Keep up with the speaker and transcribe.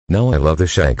Now I love the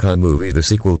Shanghai movie. The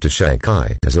sequel to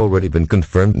Shanghai has already been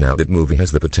confirmed. Now that movie has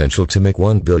the potential to make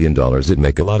 $1 billion. It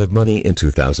make a lot of money in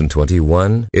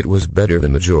 2021. It was better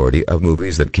than majority of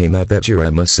movies that came out that year. I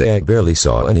must say I barely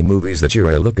saw any movies that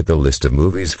year. I look at the list of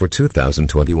movies for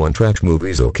 2021 trash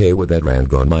movies. Okay, with that rant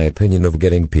gone, my opinion of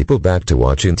getting people back to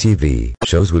watching TV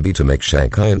shows would be to make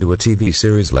Shanghai into a TV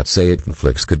series. Let's say if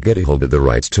Netflix could get a hold of the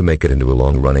rights to make it into a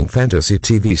long-running fantasy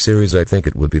TV series, I think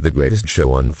it would be the greatest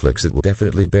show on Netflix. It will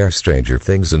definitely bear Stranger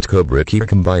Things and Cobra Kai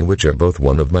combined, which are both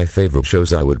one of my favorite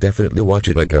shows. I would definitely watch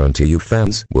it. I guarantee you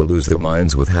fans will lose their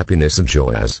minds with happiness and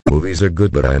joy. As movies are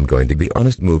good, but I am going to be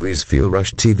honest, movies feel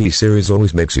rushed. TV series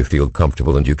always makes you feel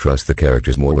comfortable and you trust the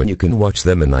characters more when you can watch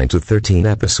them in 9 to 13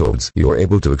 episodes. You are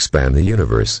able to expand the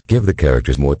universe, give the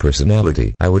characters more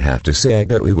personality. I would have to say I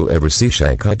doubt we will ever see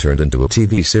Shanghai turned into a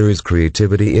TV series.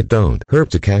 Creativity, it don't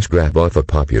hurt to cash grab off a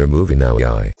popular movie. Now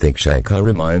I think Shanghai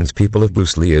reminds people of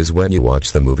Bruce Lee. Is when you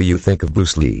watch the movie you think of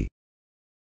Bruce Lee.